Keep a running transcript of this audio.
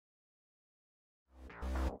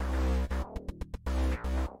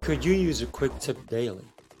Could you use a quick tip daily?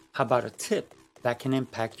 How about a tip that can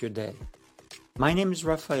impact your day? My name is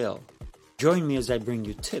Raphael. Join me as I bring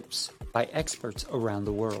you tips by experts around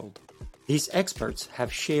the world. These experts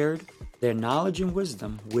have shared their knowledge and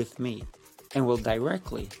wisdom with me and will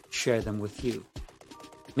directly share them with you.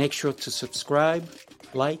 Make sure to subscribe,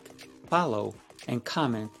 like, follow, and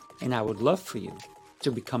comment, and I would love for you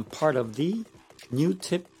to become part of the New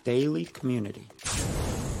Tip Daily community.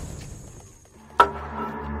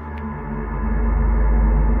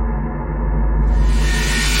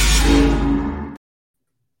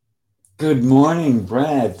 Good morning,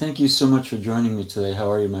 Brad. Thank you so much for joining me today.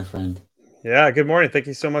 How are you, my friend? Yeah, good morning. Thank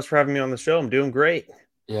you so much for having me on the show. I'm doing great.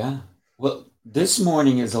 Yeah. Well, this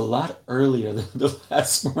morning is a lot earlier than the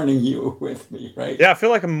last morning you were with me, right? Yeah, I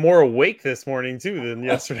feel like I'm more awake this morning too than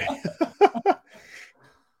yesterday.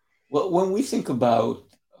 Well, when we think about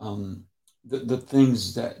the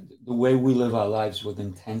things the way we live our lives with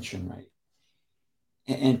intention, right?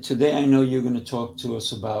 And today I know you're going to talk to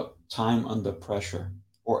us about time under pressure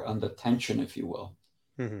or under tension, if you will.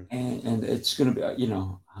 Mhm. And it's going to be,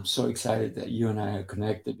 I'm so excited that you and I are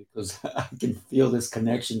connected because I can feel this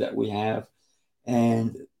connection that we have.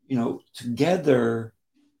 And, together,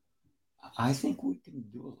 I think we can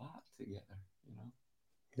do a lot together.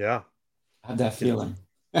 Yeah, Have that get feeling.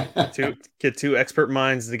 get two expert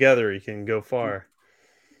minds together. You can go far.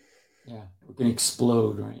 Yeah, we can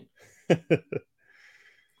explode, right?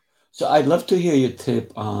 So I'd love to hear your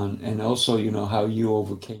tip on, and also, how you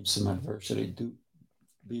overcame some adversity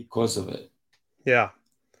because of it. Yeah.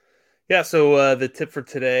 Yeah, so the tip for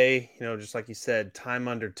today, just like you said, time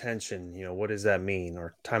under tension, what does that mean?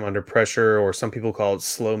 Or time under pressure, or some people call it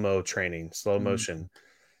slow-mo training, slow Mm, motion.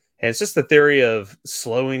 And it's just the theory of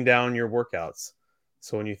slowing down your workouts.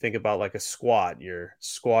 So when you think about like a squat, you're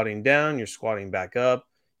squatting down, you're squatting back up.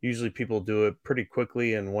 Usually people do it pretty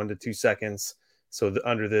quickly in 1 to 2 seconds. So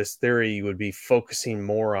under this theory, you would be focusing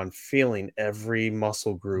more on feeling every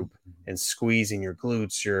muscle mm, group and squeezing your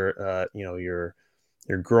glutes, your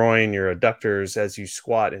groin, your adductors as you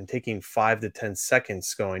squat, and taking 5 to 10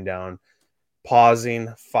 seconds going down,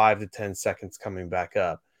 pausing, 5 to 10 seconds coming back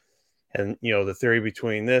up. And the theory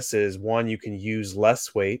between this is, one, you can use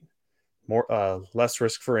less weight, more less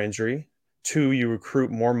risk for injury. Two, you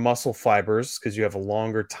recruit more muscle fibers because you have a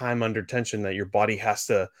longer time under tension that your body has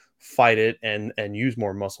to fight it and use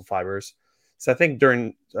more muscle fibers. So I think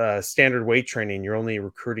during standard weight training, you're only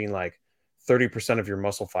recruiting like 30% of your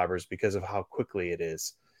muscle fibers because of how quickly it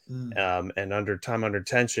is. mm. And under time under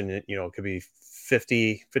tension, it could be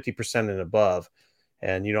 50% and above.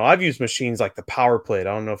 And I've used machines like the power plate.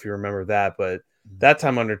 I don't know if you remember that, but Mm. that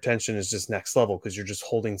time under tension is just next level because you're just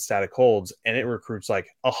holding static holds, and it recruits like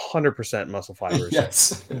 100% muscle fibers.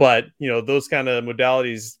 Yes. But those kind of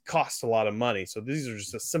modalities cost a lot of money, so these are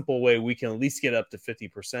just a simple way we can at least get up to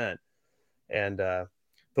 50%. And the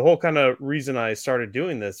whole kind of reason I started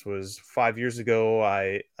doing this was 5 years ago.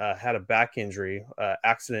 I had a back injury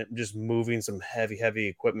accident, just moving some heavy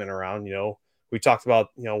equipment around. We talked about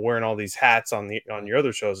wearing all these hats on your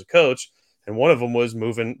other show as a coach, and one of them was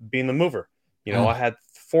being the mover. I had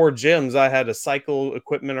 4 gyms. I had to cycle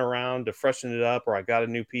equipment around to freshen it up, or I got a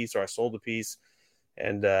new piece, or I sold a piece,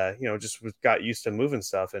 and just got used to moving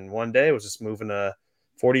stuff. And one day I was just moving a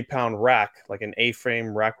 40-pound rack, like an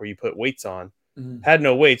A-frame rack where you put weights on. Mm. Had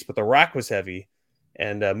no weights, but the rack was heavy.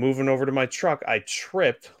 And moving over to my truck, I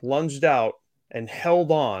tripped, lunged out, and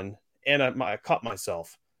held on, and I caught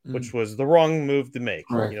myself, which Mm. was the wrong move to make.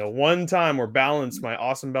 Correct. One time where my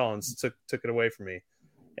awesome balance took it away from me,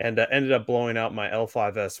 and ended up blowing out my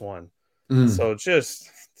L5S1. Mm. So just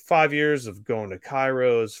 5 years of going to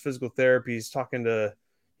chiros, physical therapies, talking to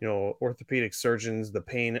orthopedic surgeons. The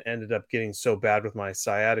pain ended up getting so bad with my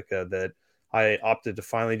sciatica that I opted to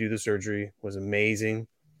finally do the surgery. It was amazing.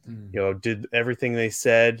 Mm. Did everything they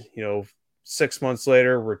said. 6 months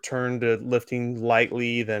later, returned to lifting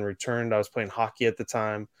lightly, then returned. I was playing hockey at the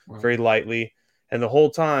time, Wow. very lightly. And the whole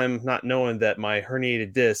time, not knowing that my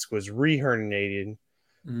herniated disc was re-herniated.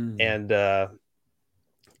 Mm. And, a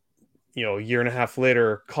year and a half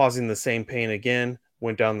later, causing the same pain again,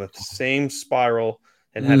 went down the same spiral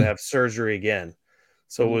and had to Mm. have surgery again.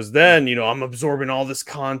 So it Mm. was then, I'm absorbing all this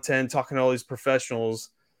content, talking to all these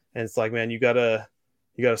professionals, and it's like, man, you gotta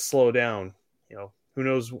slow down. Who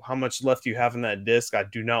knows how much left you have in that disc? I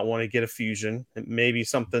do not want to get a fusion. It may be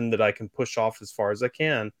something that I can push off as far as I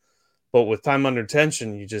can, but with time under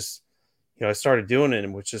tension, you just, I started doing it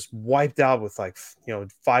and was just wiped out with like,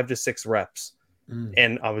 5 to 6 reps. Mm.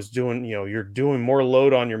 And I was doing, you're doing more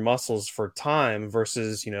load on your muscles for time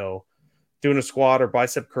versus, doing a squat or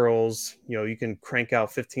bicep curls. You can crank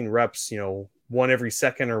out 15 reps, one every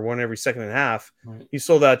second or one every second and a half. Right. You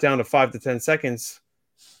slow that down to 5 to 10 seconds.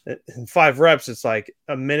 In 5 reps, it's like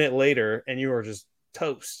a minute later, and you are just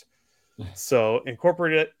toast. So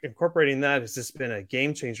incorporating that has just been a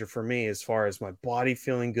game changer for me as far as my body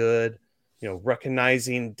feeling good,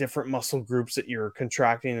 recognizing different muscle groups that you're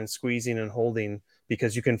contracting and squeezing and holding,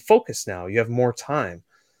 because you can focus now. You have more time.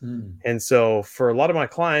 And so for a lot of my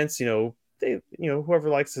clients, they, whoever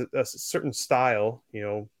likes a certain style,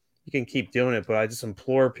 you can keep doing it. But I just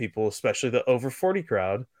implore people, especially the over 40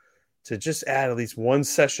 crowd, to just add at least one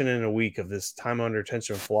session in a week of this time under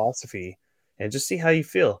tension philosophy and just see how you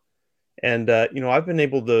feel. And, I've been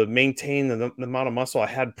able to maintain the amount of muscle I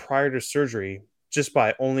had prior to surgery just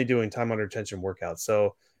by only doing time under tension workouts.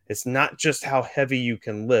 So it's not just how heavy you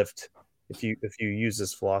can lift if you use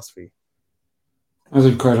this philosophy. That's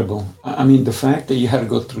incredible. I mean, the fact that you had to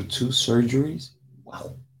go through 2 surgeries,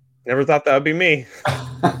 wow. Never thought that would be me.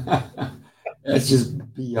 That's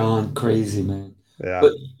just beyond crazy, man. Yeah.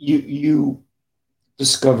 But you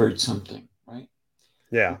discovered something, right?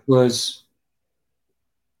 Yeah. Because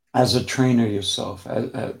as a trainer yourself,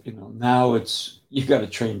 now you got to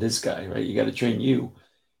train this guy, right? You got to train you.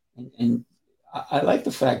 And I like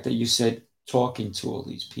the fact that you said, talking to all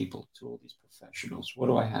these people, to all these professionals, what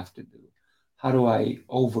do I have to do? How do I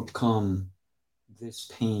overcome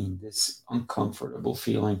this pain, this uncomfortable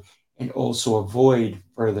feeling, and also avoid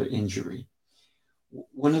further injury?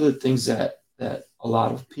 One of the things that a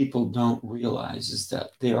lot of people don't realize is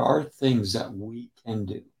that there are things that we can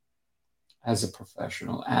do as a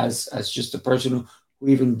professional, as just a person who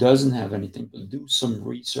even doesn't have anything, but do some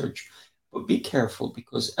research. But be careful,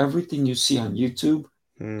 because everything you see on YouTube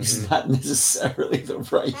is not necessarily the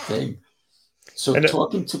right thing. So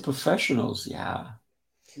talking to professionals,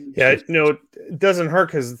 it doesn't hurt,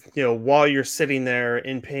 because while you're sitting there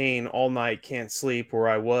in pain all night, can't sleep, where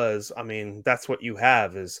I was, I mean, that's what you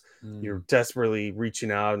have is you're desperately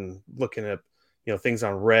reaching out and looking at things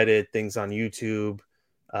on Reddit, things on YouTube,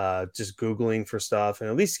 just Googling for stuff, and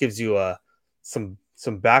at least gives you some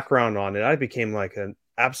background on it. I became like an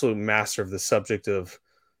absolute master of the subject of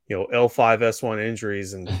L5S1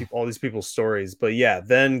 injuries and all these people's stories. But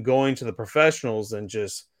then going to the professionals and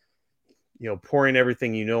just pouring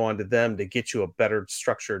everything onto them to get you a better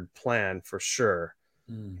structured plan, for sure.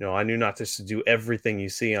 I knew not just to do everything you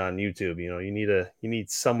see on YouTube. You need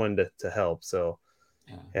someone to help. So,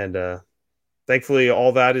 and thankfully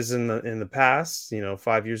all that is in the past.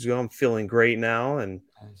 5 years ago, I'm feeling great now, and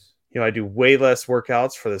I do way less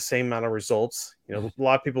workouts for the same amount of results. A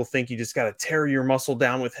lot of people think you just got to tear your muscle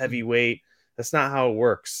down with heavy weight. That's not how it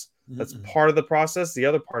works. That's part of the process. The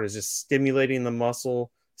other part is just stimulating the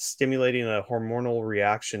muscle, stimulating a hormonal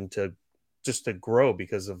reaction to grow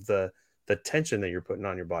because of the tension that you're putting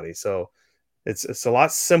on your body. So it's a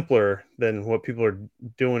lot simpler than what people are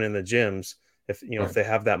doing in the gyms if if they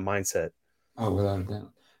have that mindset. Oh, without a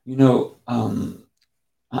doubt.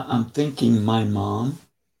 I'm thinking my mom,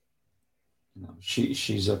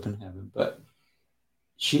 she's up in heaven, but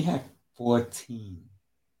she had 14.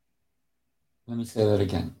 Let me say that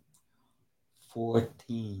again.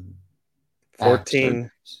 14.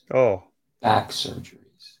 14. Back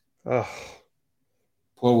surgeries. Oh.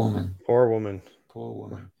 Poor woman. Poor woman. Poor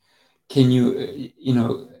woman. Can you,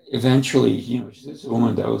 eventually, she's a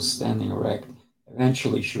woman that was standing erect.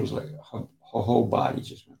 Eventually, she was like, her whole body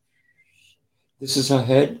just went. This is her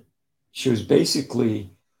head. She was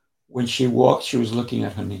basically, when she walked, she was looking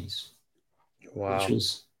at her knees. Wow. Which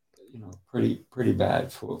was, pretty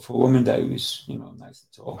bad for a woman that was, nice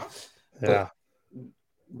and tall. Yeah. But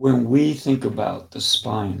when we think about the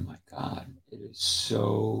spine, my God, it is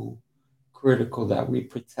so critical that we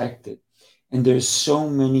protect it. And there's so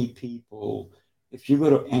many people, if you go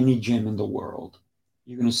to any gym in the world,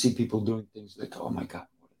 you're going to see people doing things like, oh my God,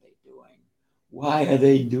 what are they doing? Why are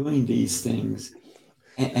they doing these things?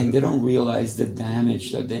 And they don't realize the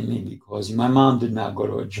damage that they may be causing. My mom did not go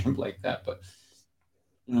to a gym like that, but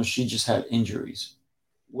she just had injuries.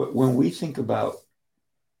 When we think about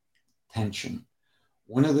tension,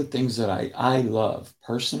 one of the things that I love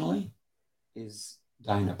personally is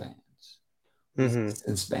Dynabands,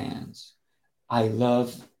 resistance bands. I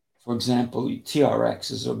love, for example,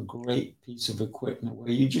 TRX is a great piece of equipment where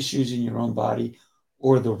you're just using your own body,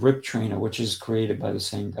 or the Rip Trainer, which is created by the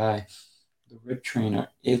same guy. The Rip Trainer,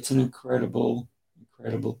 it's an incredible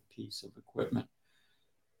piece of equipment.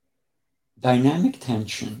 Dynamic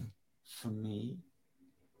tension, for me,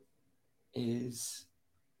 is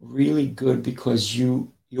really good because you're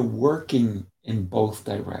working in both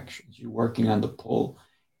directions. You're working on the pull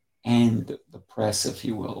and the press, if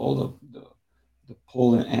you will, all the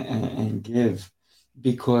pull and give,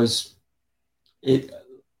 because it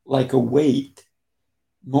like a weight,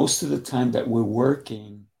 most of the time that we're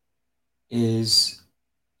working is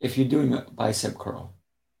if you're doing a bicep curl,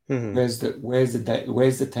 Hmm. where's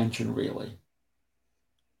the tension really?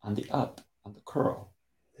 On the up, on the curl.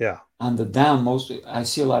 Yeah. On the down, most I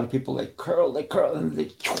see a lot of people they curl, and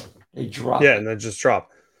they drop Yeah. it. And then just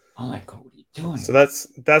drop. I'm like, what are you doing, So man?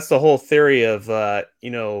 that's the whole theory of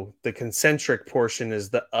the concentric portion is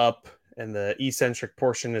the up and the eccentric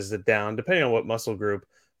portion is the down, depending on what muscle group.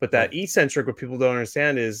 But that Right. eccentric, what people don't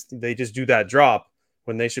understand is they just do that drop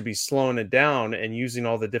when they should be slowing it down and using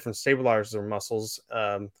all the different stabilizers or muscles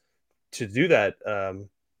to do that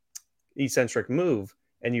eccentric move.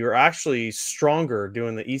 And you're actually stronger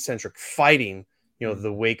doing the eccentric fighting, the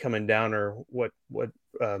Mm. weight coming down or what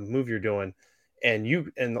move you're doing. And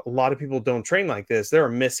a lot of people don't train like this. They're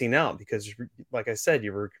missing out because, like I said,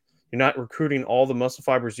 you're not recruiting all the muscle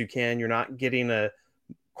fibers you can. You're not getting a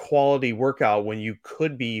quality workout when you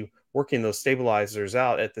could be working those stabilizers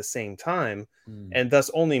out at the same time, Mm. and thus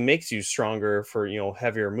only makes you stronger for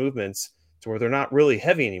heavier movements to where they're not really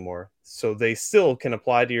heavy anymore. So they still can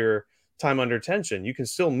apply to your time under tension. You can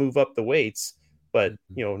still move up the weights, but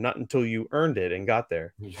Mm. not until you earned it and got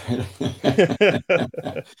there.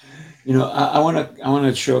 I want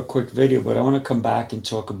to show a quick video, but I want to come back and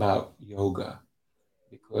talk about yoga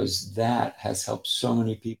because that has helped so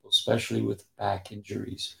many people, especially with back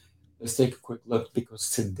injuries. Let's take a quick look because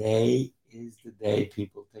today is the day,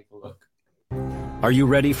 people. Take a look. Are you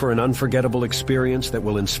ready for an unforgettable experience that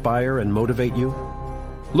will inspire and motivate you?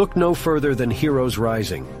 Look no further than Heroes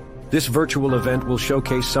Rising. This virtual event will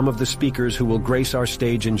showcase some of the speakers who will grace our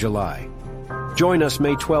stage in July. Join us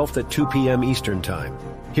May 12th at 2 p.m. Eastern Time.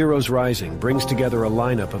 Heroes Rising brings together a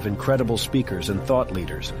lineup of incredible speakers and thought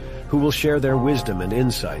leaders who will share their wisdom and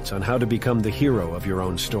insights on how to become the hero of your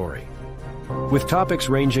own story. With topics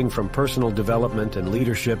ranging from personal development and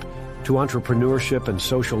leadership to entrepreneurship and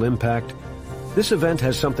social impact, this event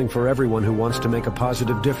has something for everyone who wants to make a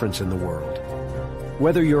positive difference in the world.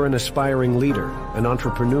 Whether you're an aspiring leader, an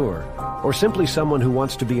entrepreneur, or simply someone who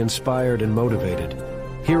wants to be inspired and motivated,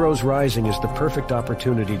 Heroes Rising is the perfect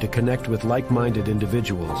opportunity to connect with like-minded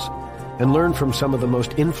individuals and learn from some of the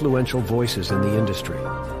most influential voices in the industry.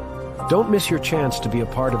 Don't miss your chance to be a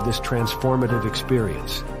part of this transformative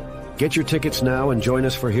experience. Get your tickets now and join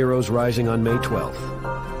us for Heroes Rising on May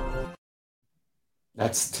 12th.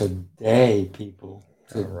 That's today, people.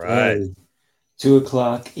 All right. Today, 2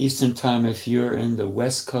 o'clock Eastern Time. If you're in the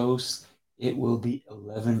West Coast, it will be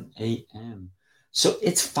 11 a.m. So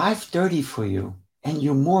it's 5:30 for you. And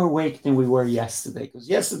you're more awake than we were yesterday, because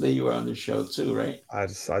yesterday you were on the show too, right? I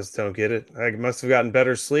just don't get it. I must have gotten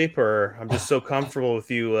better sleep, or I'm just so comfortable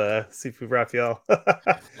with you, Sifu Raphael.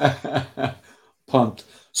 Pumped.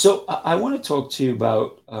 So I want to talk to you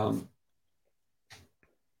about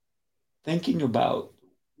thinking about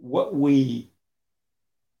what we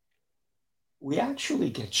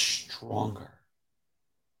actually get stronger,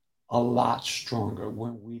 a lot stronger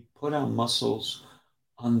when we put our muscles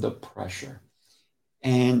under pressure.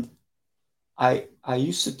 And I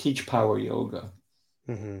used to teach power yoga.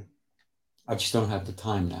 Hmm. I just don't have the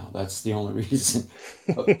time now. That's the only reason.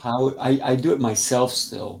 But power, I do it myself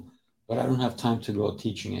still, but I don't have time to go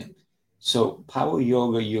teaching it. So power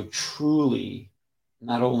yoga, you're truly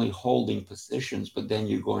not only holding positions, but then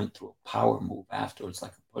you're going through a power move afterwards,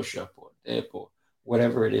 like a push-up or a dip or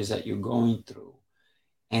whatever it is that you're going through.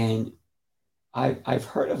 And I've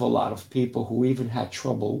heard of a lot of people who even had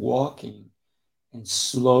trouble walking and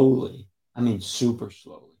slowly, I mean super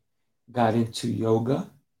slowly, got into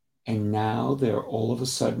yoga, and now they're all of a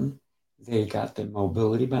sudden they got their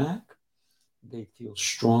mobility back, they feel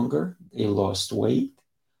stronger, they lost weight.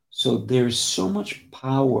 So there's so much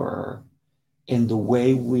power in the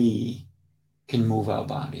way we can move our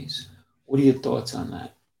bodies. What are your thoughts on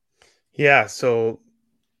that? Yeah, so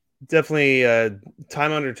definitely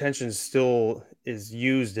time under tension still is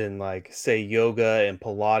used in, like, say, yoga and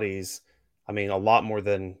Pilates. I mean, a lot more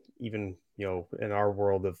than even, in our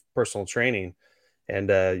world of personal training. And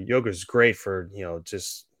yoga is great for,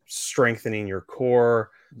 just strengthening your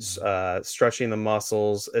core, Mm. stretching the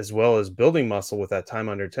muscles, as well as building muscle with that time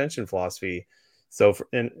under tension philosophy. So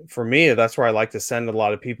for me, that's where I like to send a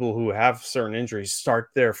lot of people who have certain injuries, start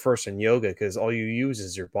there first in yoga, because all you use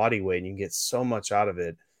is your body weight and you can get so much out of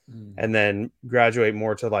it, Mm. and then graduate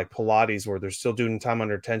more to like Pilates, where they're still doing time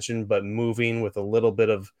under tension, but moving with a little bit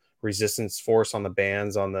of resistance force on the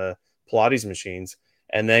bands on the Pilates machines,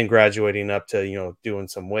 and then graduating up to, doing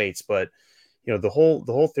some weights. But, the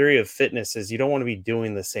whole theory of fitness is you don't want to be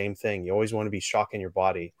doing the same thing. You always want to be shocking your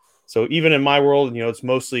body. So even in my world, it's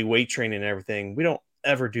mostly weight training and everything. We don't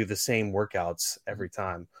ever do the same workouts every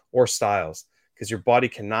time or styles, because your body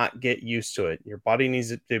cannot get used to it. Your body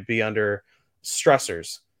needs it to be under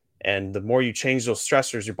stressors. And the more you change those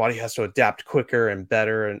stressors, your body has to adapt quicker and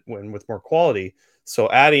better and with more quality. So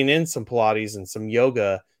adding in some Pilates and some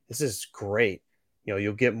yoga, this is great.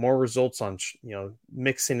 You'll get more results on,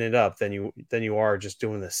 mixing it up than you are just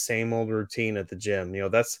doing the same old routine at the gym.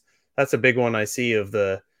 That's a big one I see of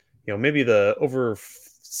the, maybe the over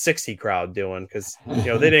 60 crowd doing, because,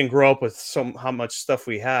 they didn't grow up with how much stuff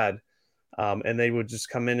we had. And they would just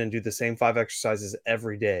come in and do the same 5 exercises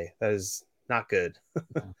every day. That is not good.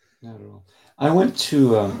 No, not at all. I went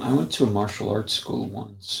to a martial arts school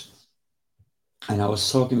once, and I was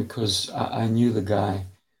talking because I knew the guy.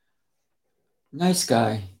 Nice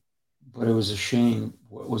guy, but it was a shame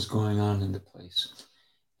what was going on in the place.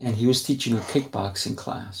 And he was teaching a kickboxing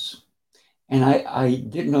class. And I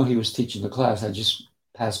didn't know he was teaching the class. I just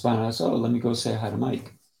passed by and I said, oh, let me go say hi to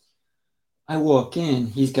Mike. I walk in,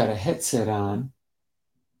 he's got a headset on,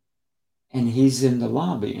 and he's in the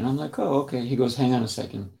lobby. And I'm like, oh, okay. He goes, hang on a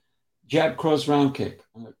second. Jab, cross, round kick.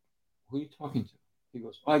 I'm like, who are you talking to? He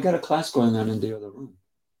goes, oh, I got a class going on in the other room.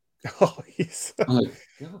 Oh, I'm like,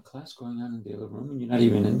 you have a class going on in the other room and you're not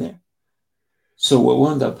even in there? So what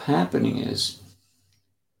wound up happening is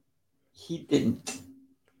he didn't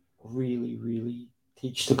really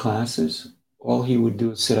teach the classes. All he would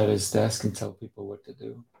do is sit at his desk and tell people what to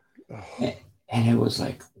do. Oh. And it was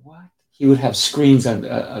like, what? He would have screens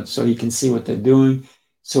on so you can see what they're doing.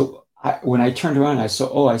 So when I turned around, I saw,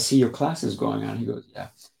 oh, I see your classes going on. He goes, yeah.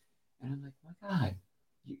 And I'm like, my God.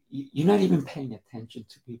 You're not even paying attention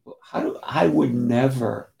to people. I would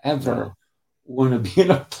never, ever want to be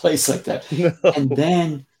in a place like that. No. And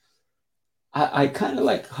then I kind of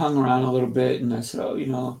like hung around a little bit and I said,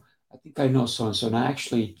 oh, I think I know so-and-so. And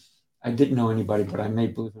I didn't know anybody, but I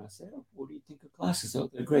made believe. And I said, oh, what do you think of classes? Oh,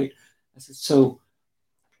 they're great. I said, so,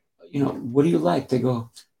 what do you like? They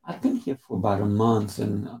go, I've been here for about a month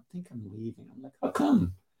and I think I'm leaving. I'm like, how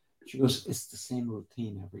come? She goes, it's the same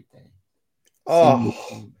routine every day. Oh,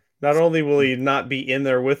 not only will he not be in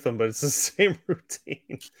there with them, but it's the same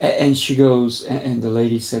routine. And she goes, and the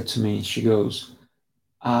lady said to me, she goes,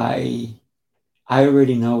 I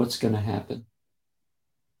already know what's going to happen.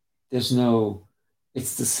 It's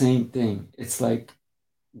the same thing. It's like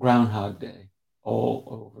Groundhog Day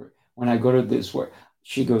all over. When I go to this work,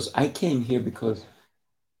 she goes, I came here because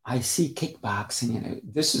I see kickboxing, and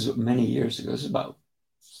this is many years ago. This is about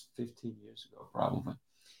 15 years ago, probably.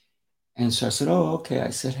 And so I said, oh, okay. I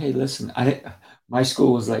said, hey, listen, my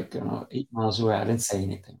school was like 8 miles away. I didn't say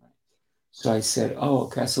anything. Right? So I said, oh,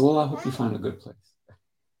 okay. I said, well, I hope you find a good place.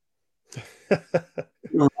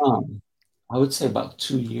 I would say about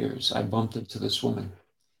 2 years, I bumped into this woman.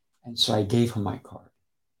 And so I gave her my card.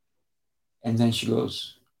 And then she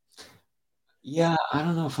goes, yeah, I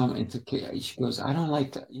don't know if I'm into kick. She goes, I don't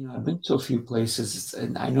like that. I've been to a few places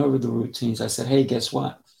and I know the routines. I said, hey, guess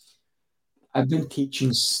what? I've been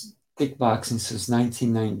teaching kickboxing since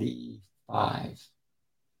 1995.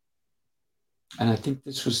 And I think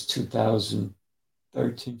this was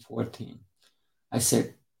 2013, 14. I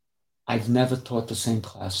said, I've never taught the same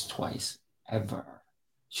class twice, ever.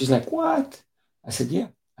 She's like, what? I said, yeah.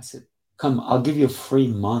 I said, come, I'll give you a free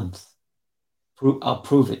month. I'll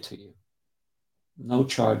prove it to you. No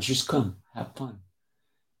charge, just come, have fun.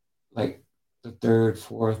 Like the 3rd,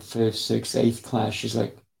 4th, 5th, 6th, 8th class, she's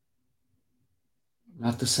like,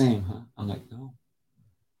 not the same, huh? I'm like, no.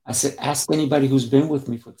 I said, ask anybody who's been with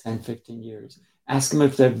me for 10, 15 years. Ask them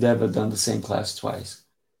if they've ever done the same class twice.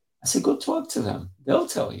 I said, go talk to them. They'll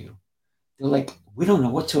tell you. They're like, we don't know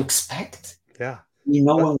what to expect. Yeah. When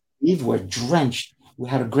we leave, we're drenched. We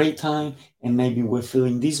had a great time, and maybe we're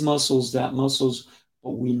feeling these muscles, that muscles,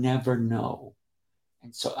 but we never know.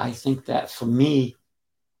 And so I think that for me,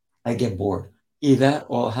 I get bored. Either that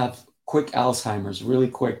or I'll have quick Alzheimer's really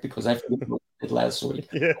quick because I forgot what I did last week,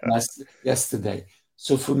 yesterday.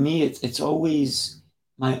 So for me, it's always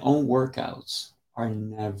my own workouts are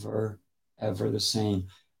never, ever the same.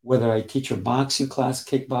 Whether I teach a boxing class,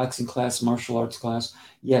 kickboxing class, martial arts class,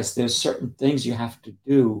 yes, there's certain things you have to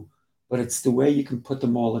do, but it's the way you can put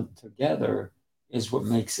them all in together is what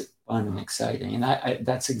makes it fun and exciting. And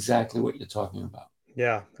that's exactly what you're talking about.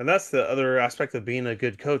 Yeah. And that's the other aspect of being a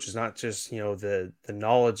good coach is not just, the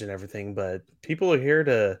knowledge and everything, but people are here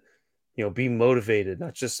to, be motivated,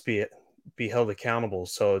 not just be held accountable.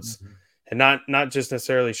 So it's, and not just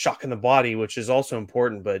necessarily shocking the body, which is also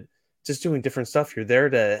important, but just doing different stuff. You're there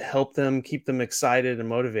to help them, keep them excited and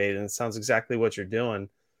motivated. And it sounds exactly what you're doing.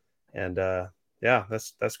 And yeah,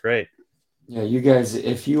 that's great. Yeah. You guys,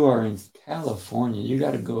 if you are in California, you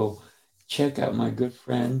got to go check out my good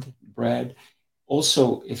friend, Brad.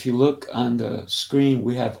 Also, if you look on the screen,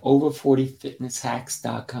 we have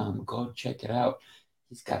over40fitnesshacks.com. Go check it out.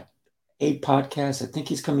 He's got 8 podcasts. I think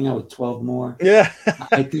he's coming out with 12 more. Yeah.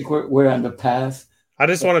 I think we're on the path. I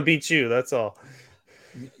just want to beat you. That's all.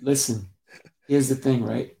 Listen, here's the thing,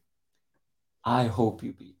 right? I hope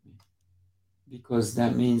you beat me, because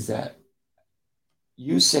that means that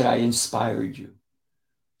you said I inspired you.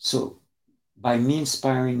 So by me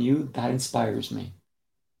inspiring you, that inspires me.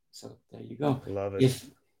 So there you go. Love it.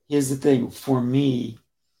 Here's the thing, for me,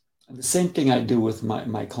 the same thing I do with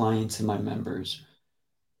my clients and my members.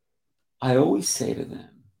 I always say to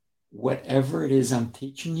them, whatever it is I'm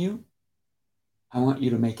teaching you, I want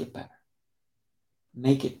you to make it better.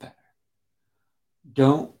 Make it better.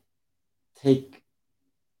 Don't take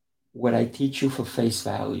what I teach you for face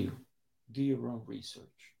value. Do your own research.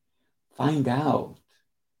 Find out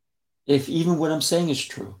if even what I'm saying is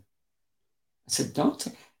true. I said,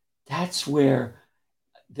 that's where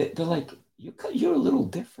they're like, you're a little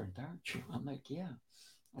different, aren't you? I'm like, yeah.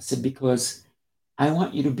 I said, because I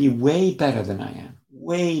want you to be way better than I am,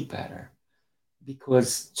 way better.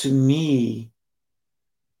 Because to me,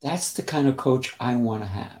 that's the kind of coach I want to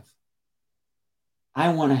have.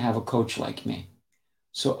 I want to have a coach like me.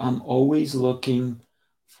 So I'm always looking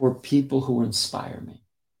for people who inspire me.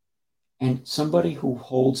 And somebody who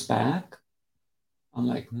holds back, I'm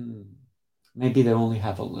like, maybe they only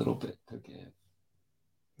have a little bit to give.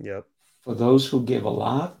 Yep. For those who give a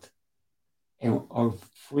lot and are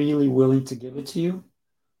freely willing to give it to you,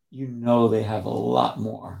 you know they have a lot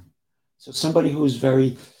more. So somebody who's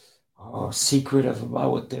very secretive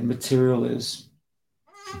about what their material is,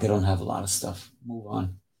 they don't have a lot of stuff. Move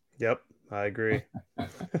on. Yep, I agree.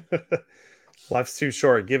 Life's too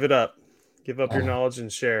short. Give it up. Give up your knowledge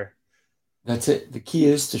and share. That's it. The key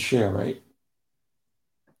is to share, right?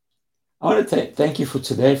 I want to thank you for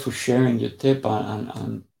today, for sharing your tip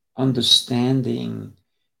on understanding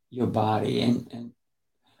your body. And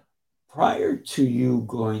prior to you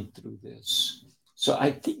going through this, so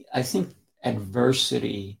I think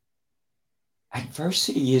adversity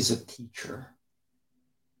is a teacher,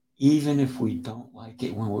 even if we don't like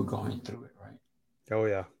it when we're going through it, right? Oh,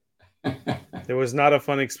 yeah. It was not a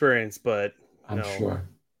fun experience, but I'm sure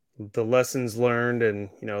the lessons learned, and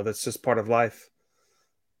that's just part of life.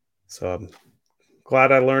 So I'm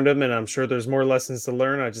glad I learned them, and I'm sure there's more lessons to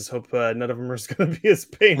learn. I just hope none of them are going to be as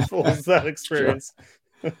painful as that experience.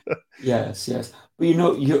 Yes. But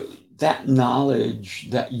that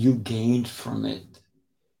knowledge that you gained from it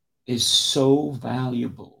is so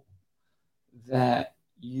valuable that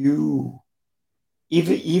you,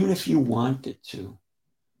 even if you wanted to,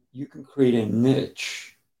 you can create a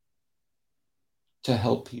niche to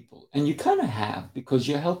help people. And you kind of have, because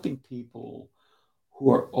you're helping people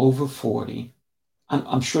who are over 40.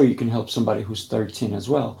 I'm sure you can help somebody who's 13 as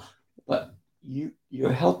well, but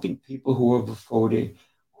you're helping people who are over 40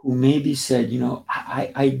 who maybe said,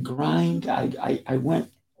 I grind, I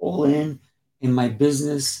went all in my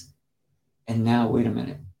business, and now, wait a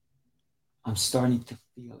minute, I'm starting to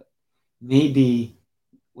feel it. Maybe,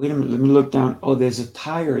 wait a minute, let me look down. Oh, there's a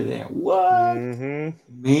tire there. What? Mm-hmm.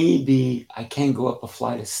 Maybe I can't go up a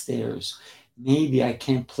flight of stairs. Maybe I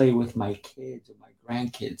can't play with my kids or my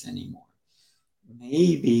grandkids anymore.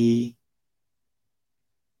 Maybe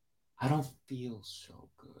I don't feel so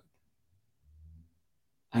good.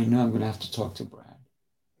 I know I'm going to have to talk to Brad.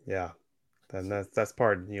 Yeah, then that's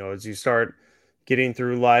part. As you start getting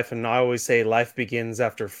through life, and I always say life begins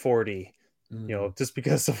after 40. Just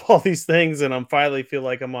because of all these things, and I'm finally feel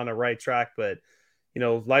like I'm on the right track. But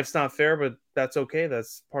life's not fair, but that's okay.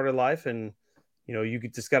 That's part of life, and you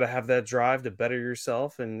just got to have that drive to better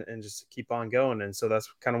yourself and just keep on going. And so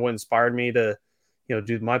that's kind of what inspired me to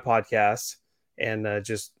do my podcast and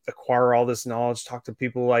just acquire all this knowledge, talk to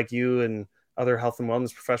people like you and other health and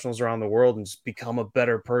wellness professionals around the world, and just become a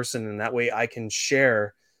better person. And that way I can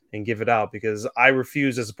share and give it out, because I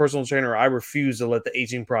refuse, as a personal trainer, I refuse to let the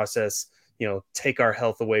aging process take our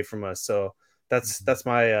health away from us. So that's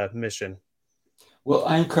my mission. Well,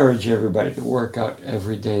 I encourage everybody to work out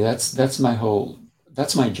every day. That's my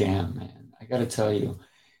jam, man. I got to tell you,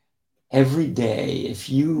 every day, if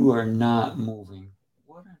you are not moving,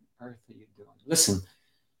 what on earth are you doing? Listen,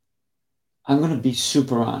 I'm going to be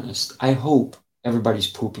super honest. I hope everybody's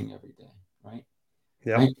pooping every day, right?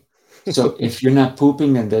 Yeah. Right? So if you're not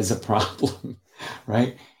pooping, then there's a problem,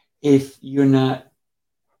 right? If you're not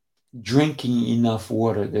drinking enough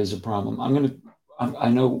water, there's a problem. I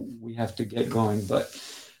know we have to get going, but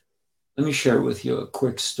let me share with you a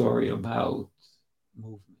quick story about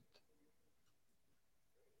movement.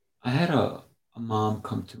 I had a a mom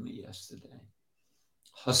come to me yesterday.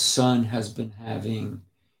 Her son has been having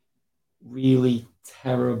really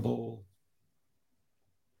terrible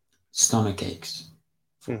stomach aches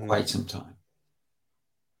for quite some time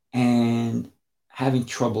and having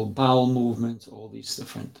trouble bowel movements, all these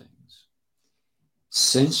different things.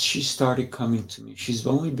 Since she started coming to me, she's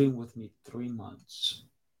only been with me 3 months.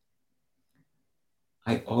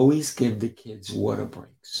 I always give the kids water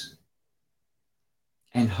breaks.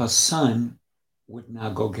 And her son would now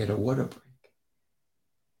go get a water break.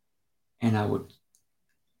 And I would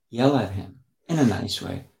yell at him in a nice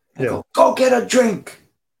way. I go get a drink.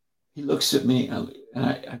 He looks at me and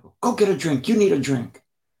I go get a drink. You need a drink.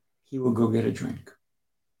 He will go get a drink.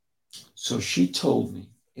 So she told me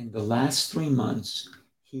in the last 3 months,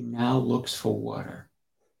 he now looks for water.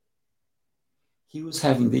 He was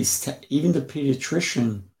having these, even the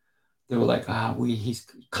pediatrician, they were like, he's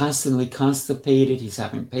constantly constipated. He's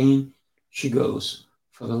having pain. She goes,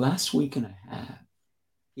 for the last week and a half,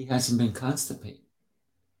 he hasn't been constipated.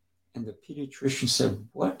 And the pediatrician said,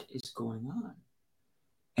 what is going on?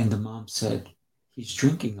 And the mom said, he's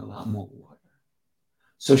drinking a lot more water.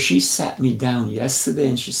 So she sat me down yesterday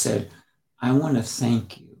and she said, I want to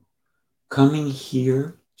thank you. Coming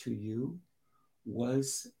here to you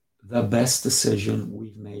was the best decision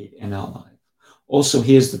we've made in our life. Also,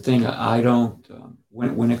 here's the thing. I don't,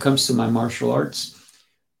 when it comes to my martial arts,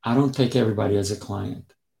 I don't take everybody as a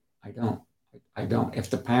client. I don't. If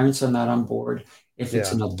the parents are not on board, if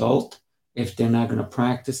it's an adult, if they're not going to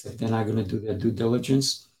practice, if they're not going to do their due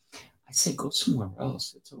diligence, I say, go somewhere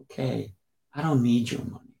else. It's okay. I don't need your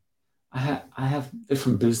money. I have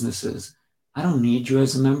different businesses. I don't need you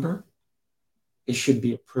as a member. It should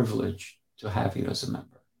be a privilege to have you as a member.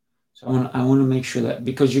 So I want to make sure that,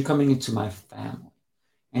 because you're coming into my family.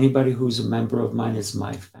 Anybody who's a member of mine is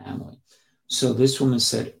my family. So this woman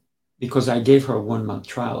said, because I gave her a 1-month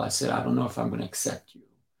trial, I said, I don't know if I'm going to accept you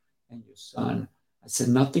and your son. I said,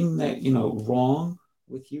 nothing that, wrong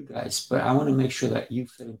with you guys, but I want to make sure that you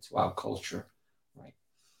fit into our culture, right?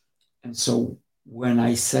 And so when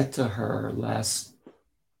I said to her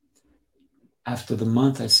after the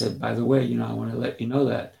month, I said, by the way, I want to let you know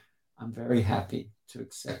that I'm very happy to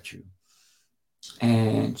accept you.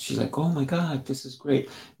 And she's like, oh my God, this is great.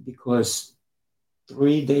 Because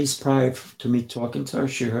 3 days prior to me talking to her,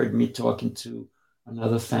 she heard me talking to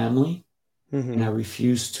another family, and I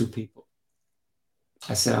refused 2 people.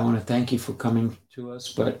 I said, I want to thank you for coming to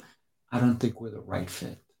us, but I don't think we're the right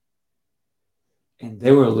fit. And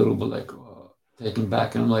they were a little bit like taken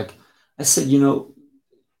back. And I'm like, I said,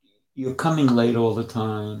 you're coming late all the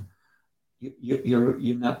time.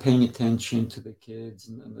 You're not paying attention to the kids.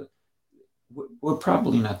 And we're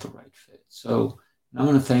probably not the right fit. So I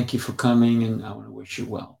want to thank you for coming, and I want to wish you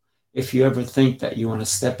well. If you ever think that you want to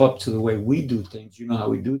step up to the way we do things, how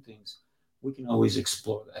we do things, we can always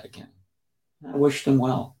explore that again. And I wish them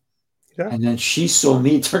well. Yeah. And then she saw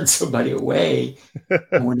me turn somebody away.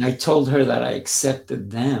 And when I told her that I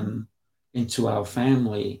accepted them into our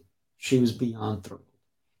family, she was beyond thrilled.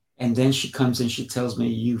 And then she comes and she tells me,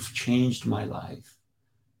 you've changed my life,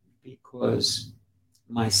 because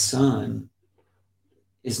my son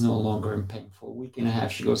is no longer in pain for a week and a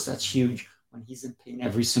half. She goes, that's huge, when he's in pain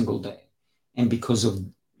every single day. And because of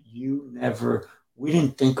you, we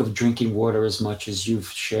didn't think of drinking water as much as you've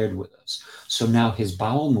shared with us. So now his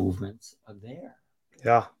bowel movements are there.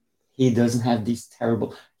 Yeah. He doesn't have these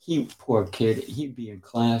poor kid, he'd be in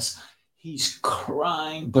class, he's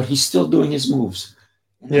crying, but he's still doing his moves.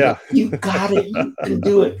 And I'm like, you got it, you can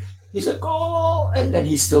do it. He's like, oh, and then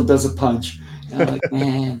he still does a punch. And I'm like,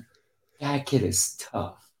 man, that kid is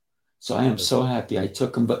tough. So I am so happy I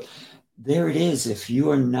took him. But there it is. If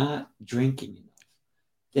you are not drinking enough,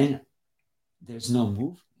 then there's no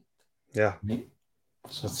movement. Yeah. Right?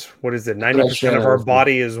 So what is it? 90% of our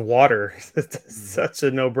body is water. It's such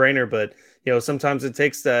a no-brainer. But, sometimes it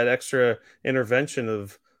takes that extra intervention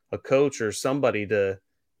of a coach or somebody to,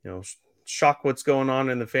 shock what's going on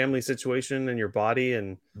in the family situation and your body,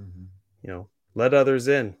 and, let others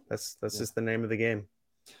in. That's just the name of the game.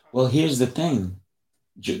 Well, here's the thing,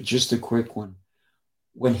 just a quick one.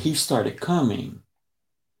 When he started coming,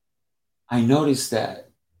 I noticed that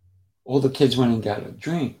all the kids went and got a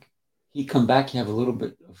drink. He come back, he have a little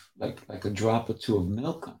bit of like a drop or 2 of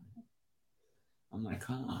milk on him. I'm like,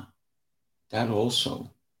 that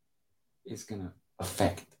also is going to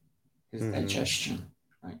affect his digestion,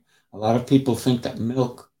 right? A lot of people think that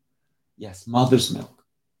milk, yes, mother's milk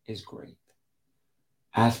is great.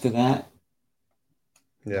 After that,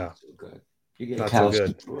 not so good. You get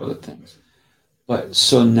calcium through other things. But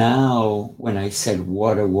so now when I said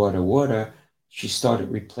water, she started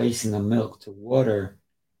replacing the milk to water,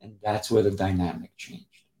 and that's where the dynamic changed.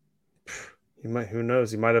 Who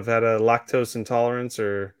knows? You might have had a lactose intolerance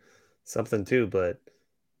or something too, but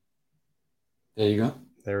There you go.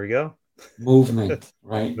 there we go. Movement,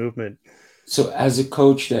 right? Movement. So as a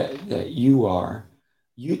coach that you are,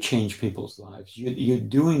 you change people's lives. You're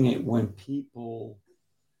doing it when people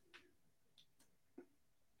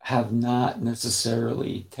have not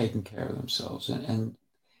necessarily taken care of themselves. And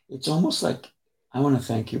it's almost like I want to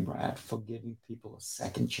thank you, Brad, for giving people a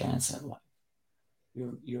second chance at life.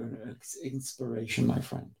 You're an inspiration, my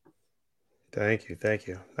friend. Thank you. Thank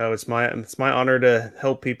you. Oh, it's my honor to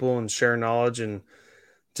help people and share knowledge. And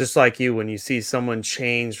just like you, when you see someone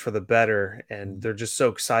change for the better and they're just so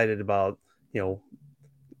excited about,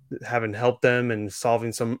 having helped them and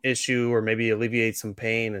solving some issue or maybe alleviate some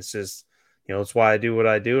pain, it's just, it's why I do what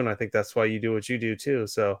I do. And I think that's why you do what you do too.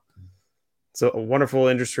 So it's a wonderful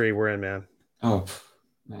industry we're in, man. Oh,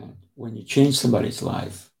 man. When you change somebody's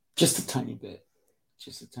life, just a tiny bit,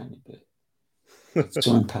 it's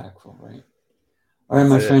so impactful, right? All right,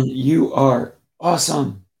 my friend, you are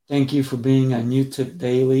awesome. Thank you for being on New Tip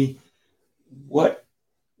Daily. What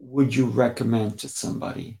would you recommend to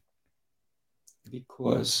somebody?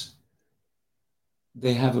 Because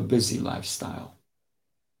they have a busy lifestyle.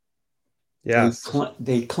 Yes.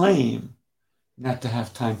 They claim not to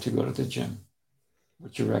have time to go to the gym.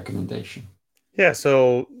 What's your recommendation? Yeah.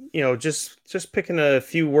 So, just picking a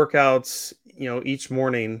few workouts, each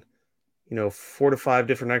morning, 4 to 5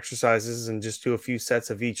 different exercises and just do a few sets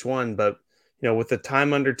of each one. But, with the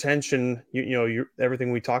time under tension,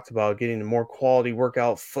 everything we talked about, getting a more quality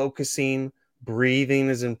workout, focusing, breathing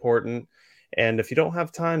is important. And if you don't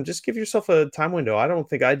have time, just give yourself a time window. I don't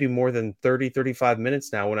think I do more than 30, 35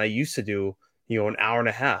 minutes now when I used to do, an hour and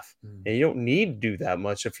a half. And you don't need to do that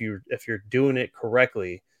much if you're doing it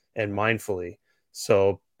correctly and mindfully.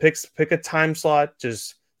 So pick a time slot,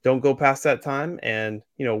 just don't go past that time and,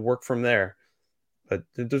 work from there. But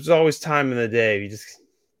there's always time in the day. You just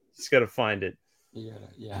got to find it.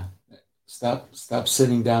 Yeah. Stop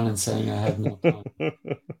sitting down and saying I have no time.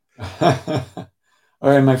 All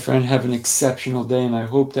right, my friend, have an exceptional day, and I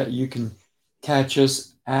hope that you can catch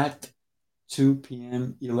us at 2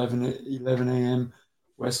 p.m., 11 a.m.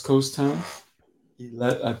 West Coast time,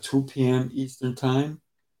 2 p.m. Eastern time,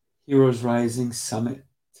 Heroes Rising Summit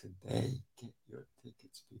today. Get your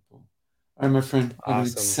tickets, people. All right, my friend, have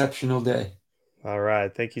an exceptional day. All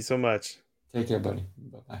right. Thank you so much. Take care, buddy.